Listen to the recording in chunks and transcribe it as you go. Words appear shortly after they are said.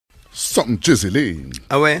Something chiseling.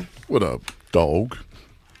 Away. What up, dog?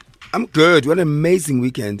 I'm good. What an amazing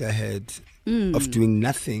weekend I had of doing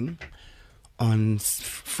nothing. On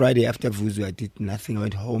Friday after Wuuu, I did nothing. I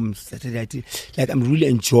went home. Saturday, I did. I'm really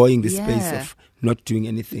enjoying the space of not doing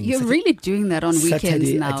anything. You're really doing that on weekends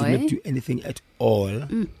Saturday, now, I did not do anything at all.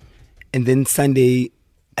 And then Sunday,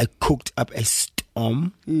 I cooked up a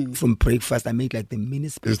storm from breakfast. I made the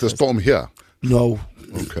meanest breakfast. Is the storm here? No.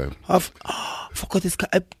 Okay. I forgot this.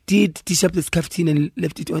 I did dish up the scafftin and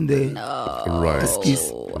left it on the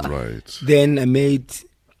Right. Then I made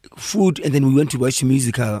food, and then we went to watch a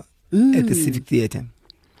musical at the Civic Theatre.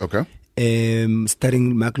 Okay.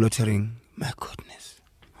 Starring Mark Lottering. My goodness.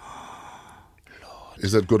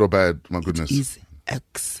 Is that good or bad? My goodness. It is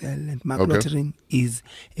excellent. Mark Lottering is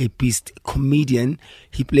a beast comedian.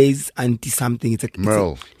 He plays Auntie something. It's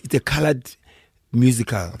a colored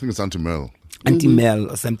musical. I think it's Auntie Merle. Auntie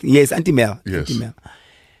Mel or something. Yes, Auntie Mel. Yes. Auntie Mel.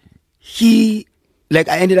 He, I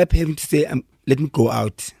ended up having to say, let me go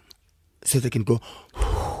out so that I can go.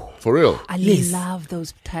 For real? I love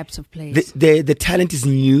those types of plays. The talent is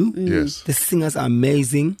new. Yes. The singers are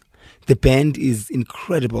amazing. The band is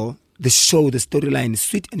incredible. The show, the storyline is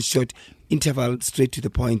sweet and short, interval, straight to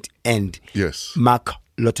the point, end. Yes. Mark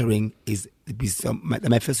Lottering is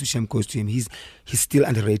my first Shemm goes to him. He's still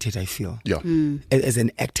underrated, I feel. Yeah. As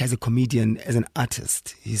an actor, as a comedian, as an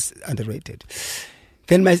artist, he's underrated.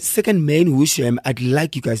 Then my second main Shemm, I'd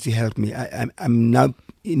like you guys to help me. I'm now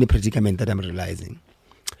in a predicament that I'm realizing.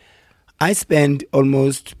 I spend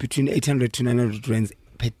almost between 800 to 900 rands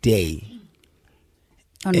per day.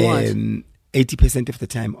 On what? 80% of the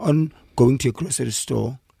time on going to a grocery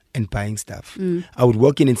store and buying stuff. I would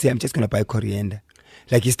walk in and say, I'm just going to buy coriander.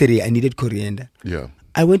 Like yesterday, I needed coriander. Yeah.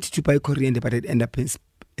 I went to buy coriander, but I'd end up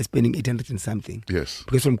spending 800 and something. Yes.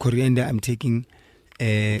 Because from coriander, I'm taking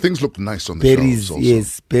things look nice on the berries. shelves also.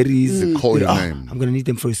 Yes, berries. They call your name. I'm going to need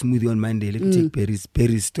them for a smoothie on Monday. Let me take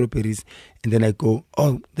berries, strawberries. And then I go,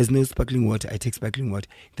 there's no sparkling water. I take sparkling water.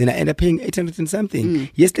 Then I end up paying 800 and something.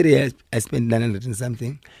 Yesterday, I spent 900 and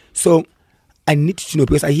something. So I need to know,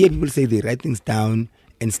 because I hear people say they write things down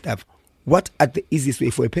and stuff. What are the easiest way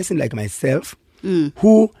for a person like myself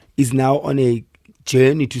who is now on a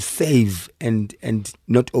journey to save and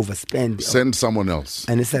not overspend? Send someone else.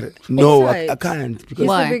 And I said, no, I can't. Because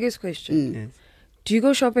Here's the biggest question. Yes. Do you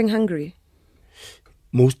go shopping hungry?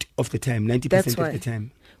 Most of the time, 90% That's of why. the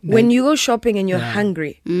time. When you go shopping and you're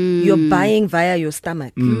hungry, you're buying via your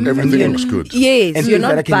stomach. Everything looks good. Yes, And you're things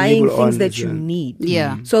that I not can buying nibble on things that as you well. need.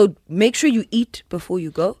 Yeah. So make sure you eat before you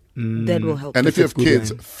go. That will help. And if you have good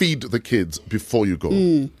kids, one. feed the kids before you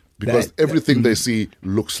go. Because everything they see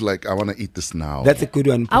looks like, I want to eat this now. That's a good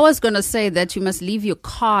one. I was going to say that you must leave your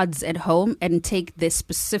cards at home and take the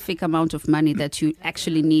specific amount of money that you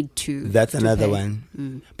actually need to. That's another pay.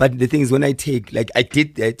 one. But the thing is, when I take, I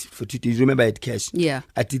did that for 2 days. Remember, I had cash. Yeah.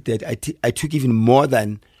 I did that. I took even more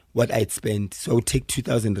than what I had spent. So I would take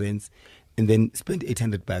 2,000 rands and then spend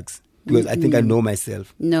 $800 because I think I know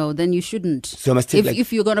myself. No, then you shouldn't. So I must take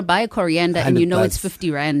if you're going to buy coriander and you know it's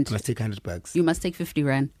 50 rand, I must take $100. you must take 50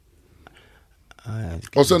 rand.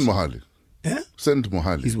 Or send Mohali. Yeah? Send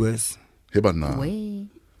Mohali. He's worse. Hebana. Way.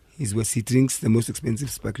 He's worse. He drinks the most expensive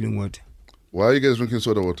sparkling water. Why are you guys drinking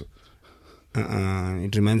soda water?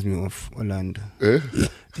 It reminds me of Orlando. Eh?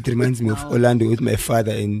 It reminds me of Orlando with my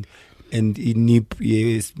father and Nip,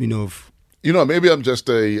 yes, Maybe I'm just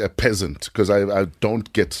a peasant because I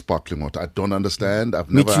don't get sparkling water. I don't understand. I've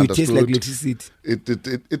never Me too, it tastes like understood.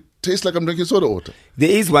 electricity. It tastes like I'm drinking soda water. There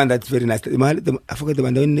is one that's very nice. I forgot the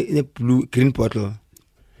one in a green bottle.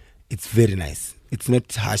 It's very nice. It's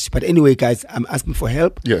not harsh. But anyway, guys, I'm asking for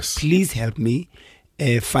help. Yes. Please help me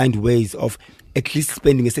find ways of at least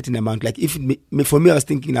spending a certain amount. Like for me, I was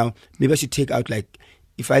thinking now, maybe I should take out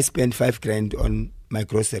if I spend 5 grand on my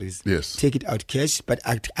groceries, yes, take it out cash, but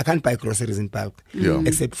I can't buy groceries in bulk. Yeah.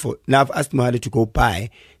 Except for, now I've asked Mohale to go buy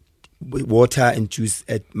water and juice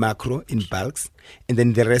at Macro in bulks, and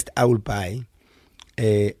then the rest I will buy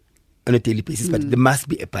on a daily basis, but there must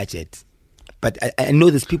be a budget. But I know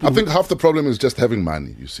there's people... I think half the problem is just having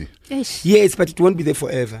money, you see. Yes, but it won't be there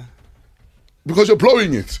forever. Because you're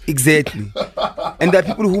blowing it. Exactly. And there are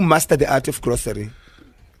people who master the art of grocery.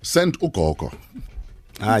 Send Ukoko.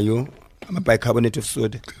 I'm a bicarbonate of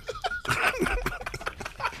soda.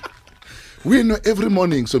 We know every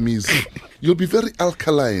morning, so means you'll be very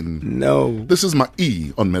alkaline. No. This is my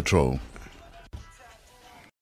E on Metro.